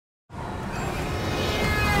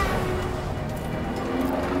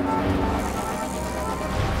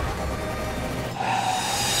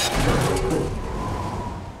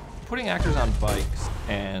putting actors on bikes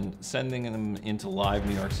and sending them into live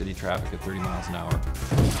New York City traffic at 30 miles an hour,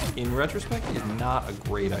 in retrospect, is not a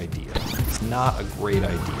great idea. It's not a great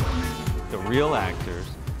idea. The real actors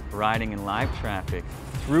riding in live traffic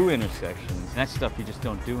through intersections, that's stuff you just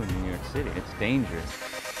don't do in New York City. It's dangerous.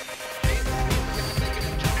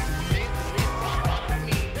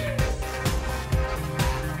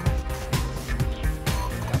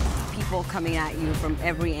 People coming at you from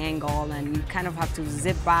every angle, and you kind of have to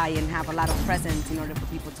zip by and have a lot of presence in order for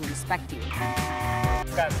people to respect you.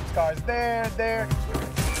 Got some cars there.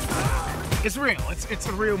 It's real. It's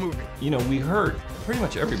a real movie. You know, we hurt pretty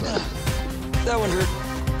much everybody. That one hurt.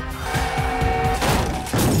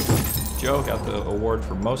 Joe got the award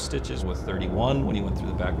for most stitches with 31 when he went through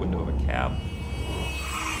the back window of a cab.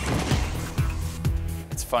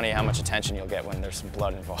 It's funny how much attention you'll get when there's some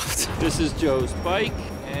blood involved. This is Joe's bike,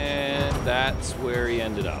 and that's where he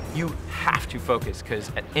ended up. You have to focus,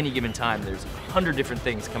 because at any given time, there's 100 different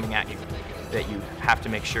things coming at you that you have to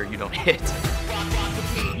make sure you don't hit.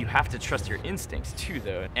 You have to trust your instincts too,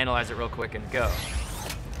 though. Analyze it real quick and go.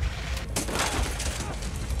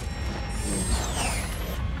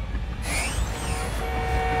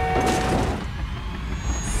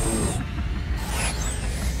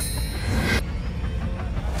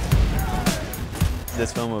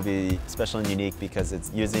 This film will be special and unique because it's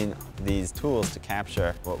using these tools to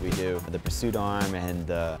capture what we do. The pursuit arm and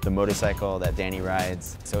the motorcycle that Dani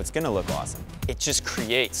rides. So it's gonna look awesome. It just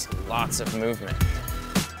creates lots of movement.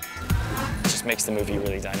 It just makes the movie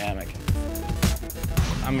really dynamic.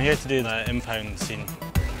 I'm here to do the impound scene.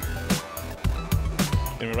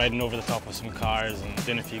 We're riding over the top of some cars and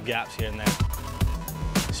doing a few gaps here and there.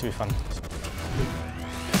 It should be fun.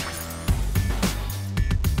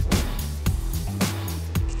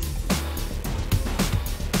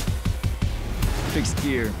 Fixed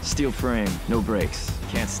gear, steel frame, no brakes.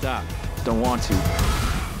 Can't stop. Don't want to.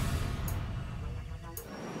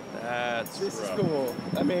 That's This rough. is cool.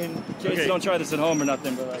 I mean, in case you don't try this at home or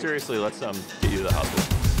nothing, but like... Seriously, let's get you to the hospital.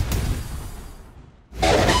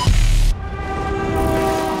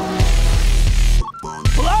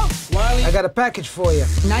 Hello? Wilee, I got a package for you.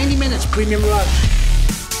 90 minutes, premium rush.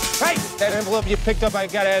 Hey, that envelope you picked up, I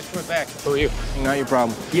gotta ask for it back. Who are you? Not your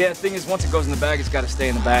problem. Yeah, the thing is, once it goes in the bag, it's got to stay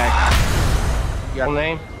in the bag. You got a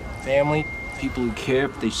name, family, people who care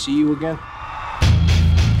if they see you again?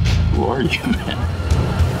 Who are you, man?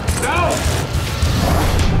 Go!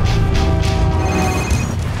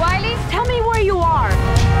 Wilee, tell me where you are.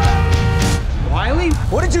 Wilee?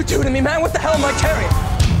 What did you do to me, man? What the hell am I carrying?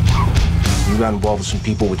 You got involved with some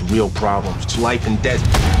people with real problems. It's life and death.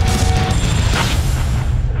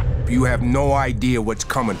 You have no idea what's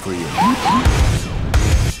coming for you.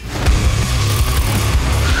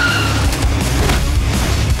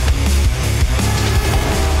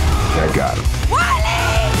 I got him. Wilee!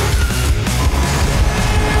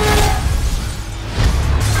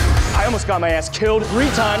 I almost got my ass killed 3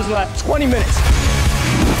 times in the last 20 minutes.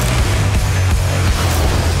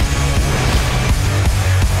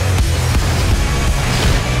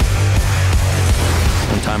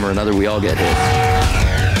 One time or another, we all get hit.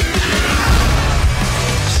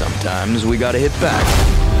 Sometimes we gotta hit back.